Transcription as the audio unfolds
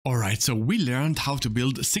Alright, so we learned how to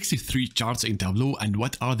build 63 charts in Tableau and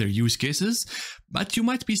what are their use cases, but you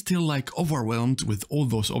might be still overwhelmed with all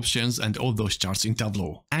those options and all those charts in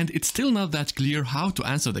Tableau. And it's still not that clear how to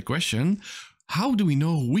answer the question, how do we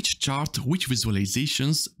know which chart, which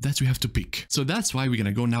visualizations that we have to pick? So that's why we're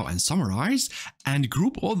gonna go now and summarize and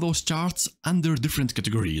group all those charts under different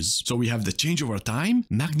categories. So we have the change over time,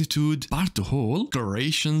 magnitude, part to whole,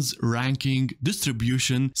 colorations, ranking,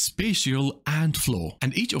 distribution, spatial, and flow.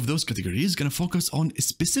 And each of those categories is gonna focus on a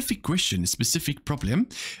specific question, a specific problem,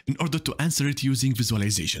 in order to answer it using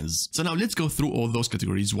visualizations. So now let's go through all those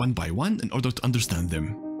categories one by one in order to understand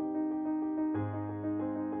them.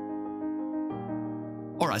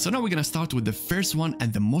 Alright, so now we're gonna start with the first one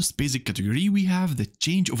and the most basic category. We have the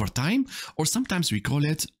change over time, or sometimes we call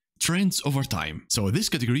it trends over time. So this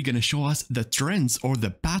category gonna show us the trends or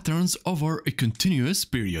the patterns over a continuous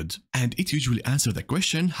period. And it usually answers the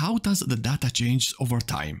question, how does the data change over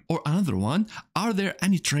time? Or another one, are there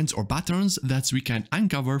any trends or patterns that we can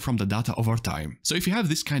uncover from the data over time? So if you have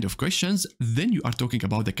this kind of questions, then you are talking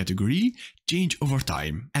about the category change over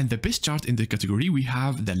time. And the best chart in the category, we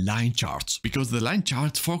have the line charts, because the line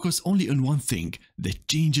charts focus only on one thing, the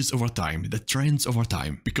changes over time, the trends over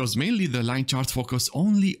time. Because mainly the line charts focus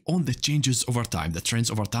only on the changes over time, the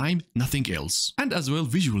trends over time, nothing else. And as well,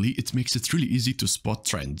 visually, it makes it really easy to spot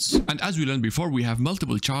trends. And as we learned before, we have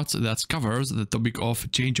multiple charts that covers the topic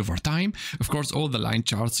of change over time. Of course, all the line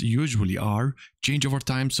charts usually are change over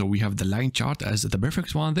time. So we have the line chart as the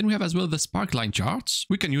perfect one. Then we have as well the spark line charts.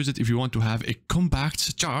 We can use it if you want to have a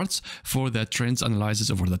compact chart for the trends analysis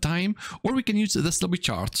over the time, or we can use the sloppy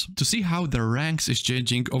chart to see how the ranks is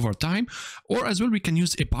changing over time, or as well we can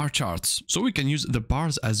use a bar chart. So we can use the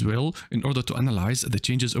bars as well in order to analyze the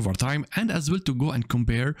changes over time and as well to go and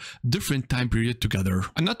compare different time period together.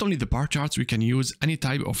 And not only the bar charts, we can use any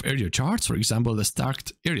type of area charts, for example the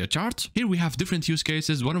stacked area chart. Here we have different use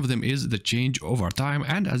cases. One of them is the change over time,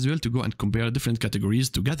 and as well to go and compare different categories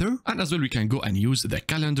together. And as well we can go and use the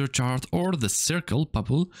calendar chart or the circle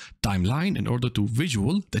bubble timeline in order to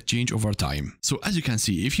visual the change over time. So as you can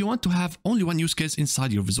see, if you want to have only one use case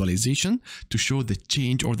inside your visualization to show the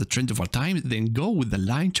change or the trend over time, then go with the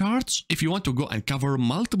line charts. If you want to go and cover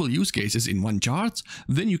multiple use cases in one chart,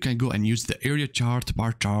 then you can go and use the area chart,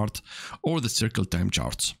 bar chart, or the circle time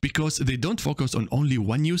charts, because they don't focus on only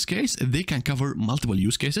one use case, they can cover multiple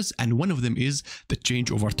use cases, and one of them is the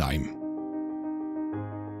change over time.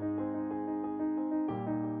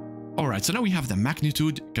 Alright, so now we have the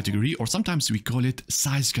magnitude category, or sometimes we call it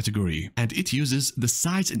size category, and it uses the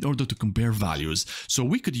size in order to compare values. So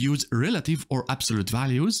we could use relative or absolute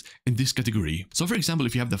values in this category. So for example,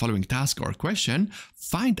 if you have the following task or question,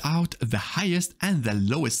 find out the highest and the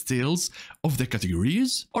lowest sales of the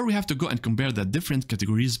categories, or we have to go and compare the different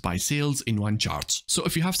categories by sales in one chart. So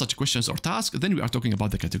if you have such questions or tasks, then we are talking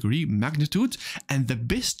about the category magnitude, and the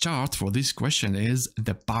best chart for this question is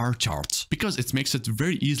the bar chart, because it makes it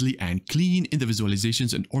very easily and clean in the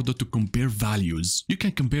visualizations in order to compare values. You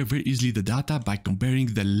can compare very easily the data by comparing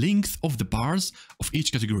the length of the bars of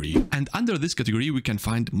each category. And under this category, we can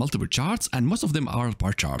find multiple charts, and most of them are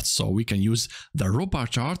bar charts. So we can use the row bar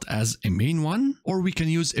chart as a main one, or we can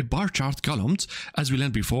use a bar chart columns. As we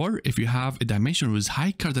learned before, if you have a dimension with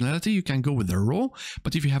high cardinality, you can go with the row,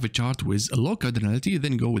 but if you have a chart with a low cardinality,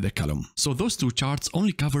 then go with the column. So those two charts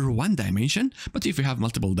only cover one dimension, but if you have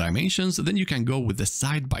multiple dimensions, then you can go with the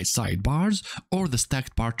side by side bars or the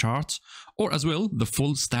stacked bar charts, or as well the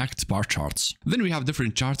full stacked bar charts. Then we have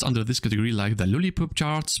different charts under this category like the lollipop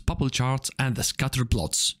charts, bubble charts, and the scatter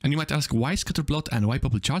plots. And you might ask why scatter plot and why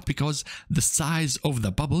bubble chart? Because the size of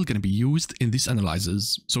the bubble gonna be used in this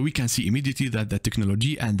analysis. So we can see immediately that the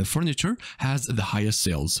technology and the furniture has the highest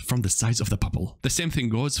sales from the size of the bubble. The same thing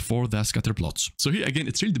goes for the scatter plots. So here again,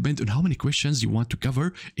 it really depends on how many questions you want to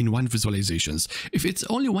cover in one visualizations. If it's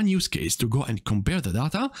only one use case to go and compare the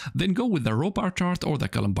data, then go with the row bar chart or the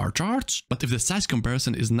column bar chart. But if the size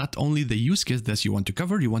comparison is not only the use case that you want to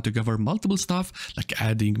cover multiple stuff like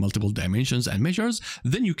adding multiple dimensions and measures,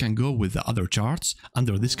 then you can go with the other charts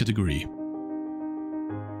under this category.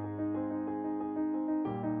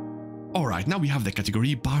 Alright, now we have the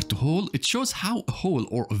category bar to whole. It shows how a whole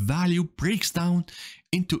or a value breaks down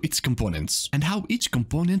into its components and how each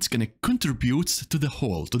component's gonna contribute to the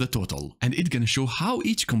whole, to the total. And it's gonna show how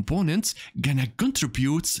each component gonna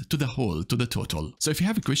contribute to the whole, to the total. So if you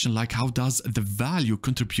have a question like how does the value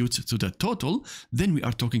contribute to the total, then we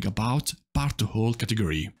are talking about bar to whole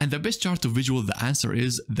category. And the best chart to visual the answer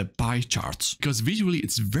is the pie chart, because visually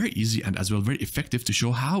it's very easy and as well very effective to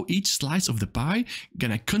show how each slice of the pie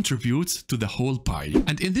gonna contribute to the whole pie.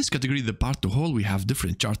 And in this category, the bar to whole, we have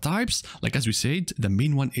different chart types. Like as we said, the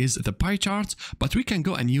main one is the pie chart, but we can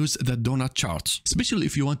go and use the donut chart, especially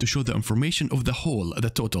if you want to show the information of the whole, the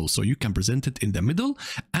total. So you can present it in the middle,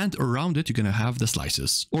 and around it, you're going to have the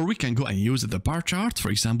slices. Or we can go and use the bar chart, for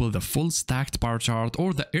example, the full stacked bar chart or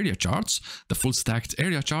the area charts, the full stacked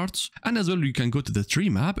area charts. And as well, you can go to the tree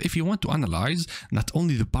map if you want to analyze not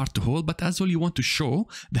only the part to whole, but as well you want to show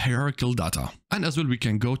the hierarchical data. And as well, we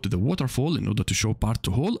can go to the waterfall in order to show part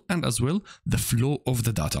to whole and as well the flow of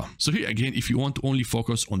the data. So here again, if you want to only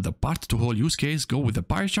focus on the part to whole use case, go with the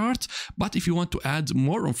pie chart. But if you want to add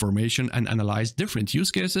more information and analyze different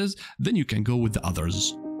use cases, then you can go with the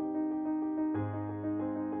others.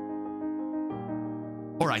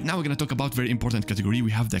 Alright, now we're going to talk about very important category.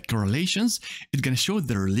 We have the correlations. It's going to show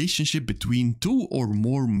the relationship between two or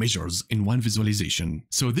more measures in one visualization.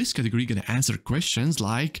 So this category is going to answer questions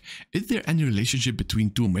like, is there any relationship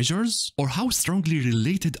between two measures? Or how strongly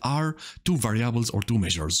related are two variables or two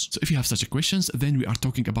measures? So if you have such a questions, then we are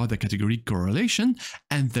talking about the category correlation.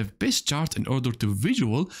 And the best chart in order to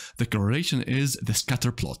visual the correlation is the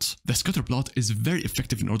scatter plot. The scatter plot is very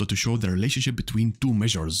effective in order to show the relationship between two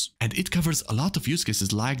measures. And it covers a lot of use cases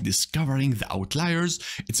like discovering the outliers.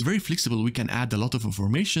 It's very flexible. We can add a lot of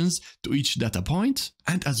informations to each data point,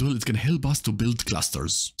 and as well it's going to help us to build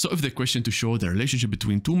clusters. So if the question to show the relationship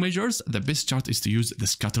between two measures, the best chart is to use the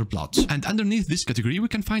scatter plot. And underneath this category we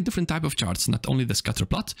can find different type of charts, not only the scatter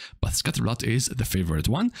plot, but scatter plot is the favorite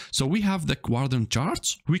one. So we have the quadrant chart.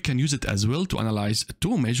 We can use it as well to analyze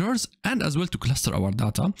two measures and as well to cluster our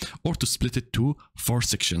data or to split it to 4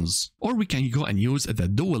 sections. Or we can go and use the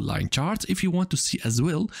dual line chart if you want to see as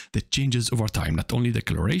well the changes over time, not only the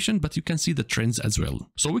coloration, but you can see the trends as well.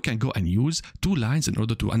 So we can go and use 2 lines in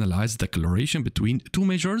order to analyze the coloration between 2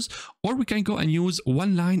 measures, or we can go and use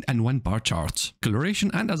 1 line and 1 bar chart coloration,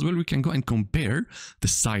 and as well we can go and compare the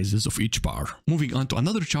sizes of each bar. Moving on to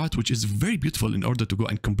another chart which is very beautiful in order to go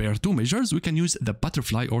and compare 2 measures, we can use the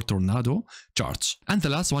butterfly or tornado chart. And the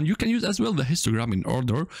last one, you can use as well the histogram in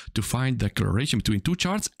order to find the coloration between 2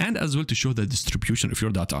 charts and as well to show the distribution of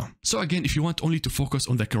your data. So again, if you want only to focus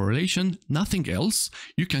on the correlation, nothing else,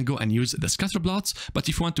 you can go and use the scatter plots. But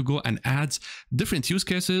if you want to go and add different use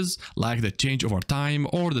cases like the change over time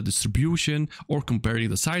or the distribution or comparing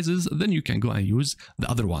the sizes, then you can go and use the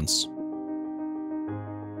other ones.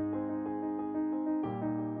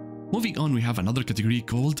 Moving on, we have another category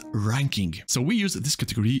called ranking. So we use this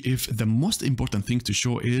category if the most important thing to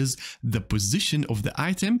show is the position of the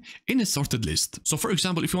item in a sorted list. So for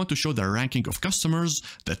example, if you want to show the ranking of customers,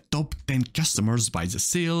 the top 10 customers by the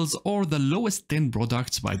sales or the lowest 10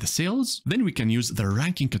 products by the sales, then we can use the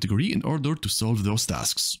ranking category in order to solve those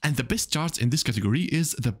tasks. And the best charts in this category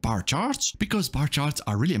is the bar charts, because bar charts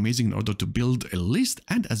are really amazing in order to build a list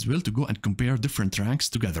and as well to go and compare different ranks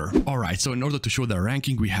together. Alright, so in order to show the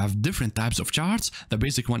ranking, we have different types of charts. The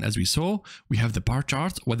basic one, as we saw, we have the bar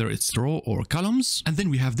chart, whether it's row or columns. And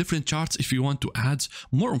then we have different charts if you want to add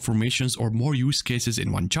more informations or more use cases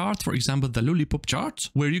in one chart. For example, the lollipop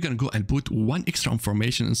chart, where you can go and put 1 extra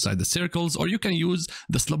information inside the circles, or you can use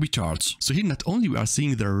the sloppy charts. So here, not only we are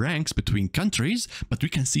seeing the ranks between countries, but we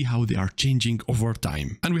can see how they are changing over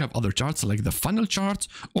time. And we have other charts like the funnel chart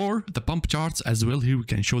or the pump charts as well. Here we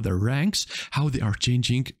can show the ranks, how they are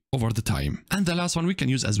changing over the time. And the last one, we can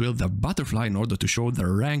use as well the butterfly in order to show the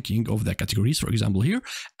ranking of the categories, for example here,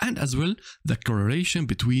 and as well the correlation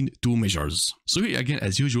between 2 measures. So here again,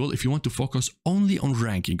 as usual, if you want to focus only on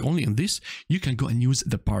ranking, only on this, you can go and use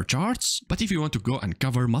the bar charts. But if you want to go and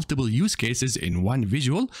cover multiple use cases in one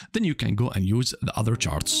visual, then you can go and use the other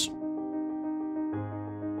charts.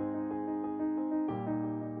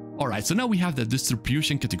 Alright, so now we have the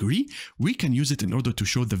distribution category. We can use it in order to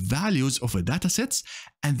show the values of a datasets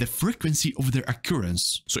and the frequency of their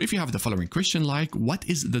occurrence. So if you have the following question like, what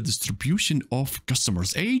is the distribution of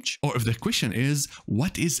customers' age? Or if the question is,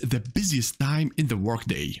 what is the busiest time in the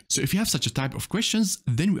workday? So if you have such a type of questions,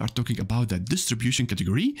 then we are talking about the distribution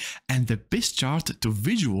category, and the best chart to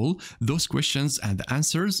visual those questions and the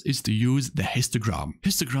answers is to use the histogram.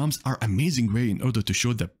 Histograms are an amazing way in order to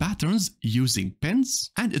show the patterns using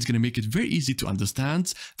pens, and it's going to make it very easy to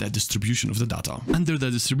understand the distribution of the data. Under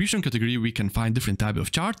the distribution category, we can find different types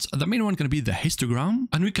of charts. The main one can be the histogram,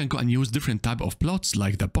 and we can go and use different type of plots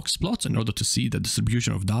like the box plots in order to see the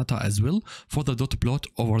distribution of data as well for the dot plot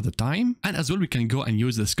over the time. And as well, we can go and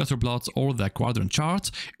use the scatter plots or the quadrant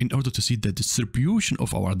chart in order to see the distribution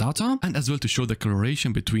of our data, and as well to show the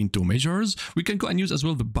correlation between 2 measures. We can go and use as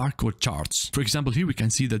well the barcode charts. For example, here we can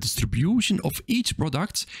see the distribution of each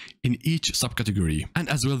product in each subcategory. And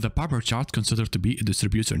as well, well the purple chart considered to be a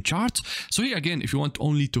distribution chart. So here again, if you want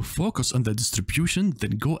only to focus on the distribution,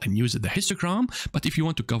 then go and use the histogram. But if you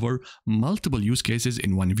want to cover multiple use cases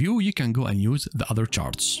in one view, you can go and use the other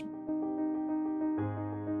charts.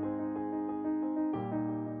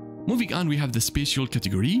 Moving on, we have the spatial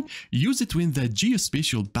category. Use it when the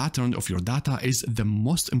geospatial pattern of your data is the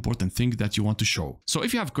most important thing that you want to show. So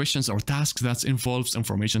if you have questions or tasks that involves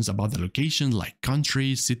information about the location, like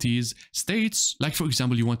countries, cities, states, like for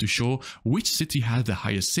example, you want to show which city has the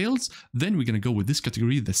highest sales, then we're going to go with this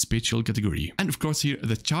category, the spatial category. And of course here,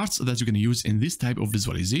 the charts that you're going to use in this type of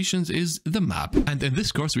visualizations is the map. And in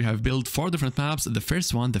this course, we have built 4 different maps. The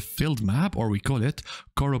first one, the filled map, or we call it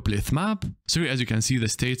choropleth map. So as you can see, the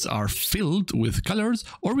states are filled with colors,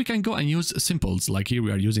 or we can go and use symbols, like here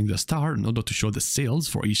we are using the star in order to show the sales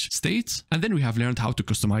for each state. And then we have learned how to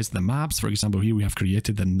customize the maps. For example, here we have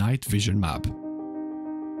created the night vision map.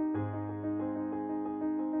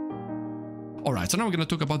 Alright, so now we're going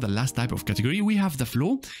to talk about the last type of category. We have the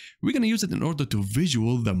flow. We're going to use it in order to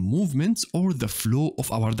visual the movements or the flow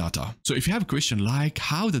of our data. So if you have a question like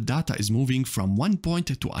how the data is moving from one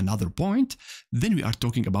point to another point, then we are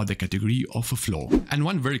talking about the category of a flow. And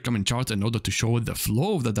one very common chart in order to show the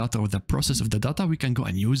flow of the data or the process of the data, we can go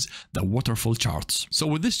and use the waterfall charts. So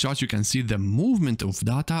with this chart, you can see the movement of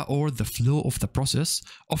data or the flow of the process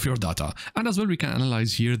of your data. And as well, we can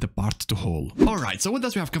analyze here the part to whole. Alright, so with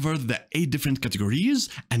that, we have covered the 8 different categories,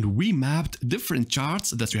 and we mapped different charts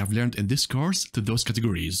that we have learned in this course to those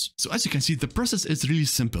categories. So as you can see, the process is really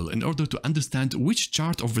simple. In order to understand which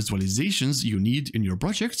chart of visualizations you need in your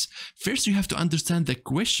projects, first you have to understand the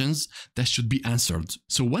questions that should be answered.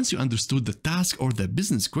 So once you understood the task or the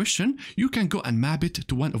business question, you can go and map it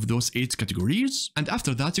to one of those 8 categories. And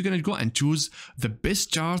after that, you're going to go and choose the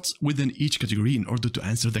best charts within each category in order to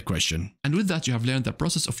answer the question. And with that, you have learned the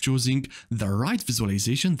process of choosing the right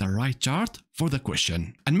visualization, the right chart for the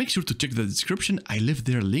question. And make sure to check the description. I left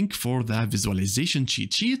there a link for the visualization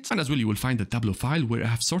cheat sheet, and as well you will find the Tableau file where I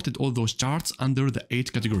have sorted all those charts under the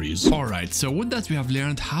 8 categories. Alright, so with that we have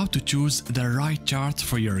learned how to choose the right chart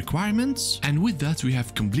for your requirements, and with that we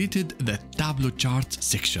have completed the Tableau chart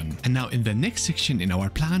section. And now in the next section in our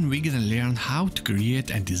plan, we're gonna learn how to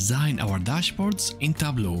create and design our dashboards in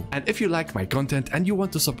Tableau. And if you like my content and you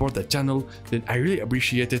want to support the channel, then I really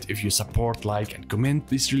appreciate it if you support, like and comment.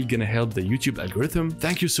 This is really gonna help the YouTube algorithm.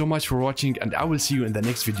 Thank you so much for watching, and I will see you in the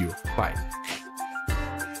next video. Bye.